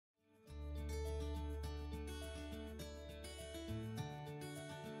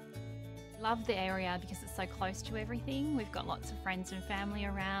Love the area because it's so close to everything. We've got lots of friends and family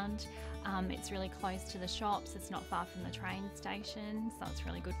around. It's really close to the shops, it's not far from the train station, so it's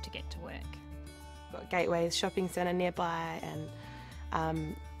really good to get to work. Got Gateway's shopping centre nearby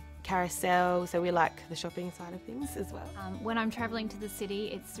and Carousel, so we like the shopping side of things as well. When I'm travelling to the city,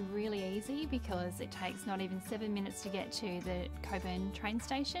 it's really easy because it takes not even 7 minutes to get to the Coburn train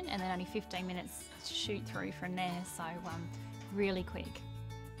station and then only 15 minutes to shoot through from there, so really quick.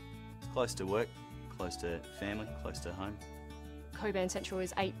 Close to work, close to family, close to home. Coburn Central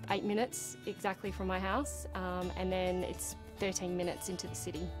is eight minutes exactly from my house, and then it's 13 minutes into the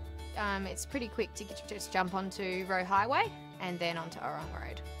city. It's pretty quick to just jump onto Roe Highway and then onto Orong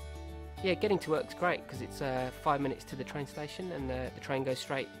Road. Yeah, getting to work's great because it's 5 minutes to the train station and the train goes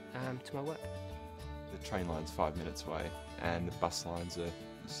straight to my work. The train line's 5 minutes away and the bus lines are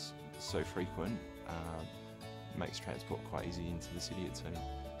so frequent, it makes transport quite easy into the city. It's only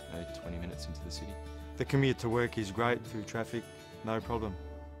 20 minutes into the city. The commute to work is great through traffic, no problem.